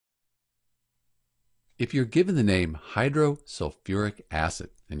If you're given the name hydrosulfuric acid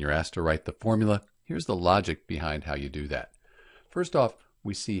and you're asked to write the formula, here's the logic behind how you do that. First off,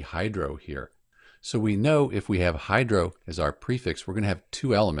 we see hydro here. So we know if we have hydro as our prefix, we're going to have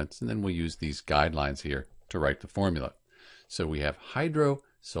two elements, and then we'll use these guidelines here to write the formula. So we have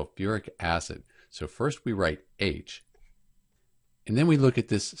hydrosulfuric acid. So first we write H, and then we look at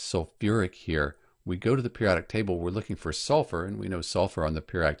this sulfuric here. We go to the periodic table, we're looking for sulfur, and we know sulfur on the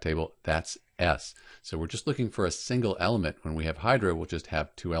periodic table, that's S. So we're just looking for a single element. When we have hydro, we'll just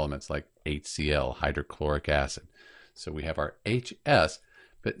have two elements like HCl, hydrochloric acid. So we have our HS,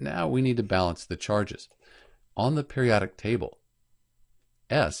 but now we need to balance the charges. On the periodic table,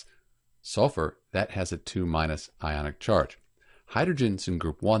 S, sulfur, that has a 2- ionic charge. Hydrogen's in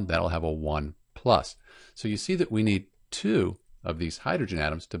group 1, that'll have a 1+. So you see that we need two of these hydrogen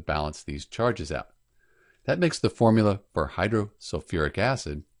atoms to balance these charges out. That makes the formula for hydrosulfuric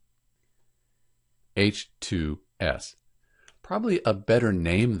acid H2S. Probably a better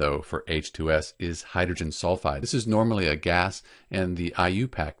name though for H2S is hydrogen sulfide. This is normally a gas, and the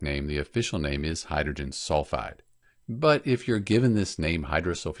IUPAC name, the official name, is hydrogen sulfide. But if you're given this name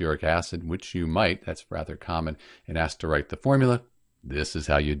hydrosulfuric acid, which you might, that's rather common, and asked to write the formula, this is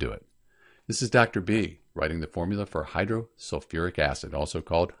how you do it. This is Dr. B writing the formula for hydrosulfuric acid, also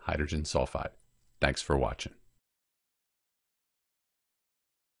called hydrogen sulfide. Thanks for watching.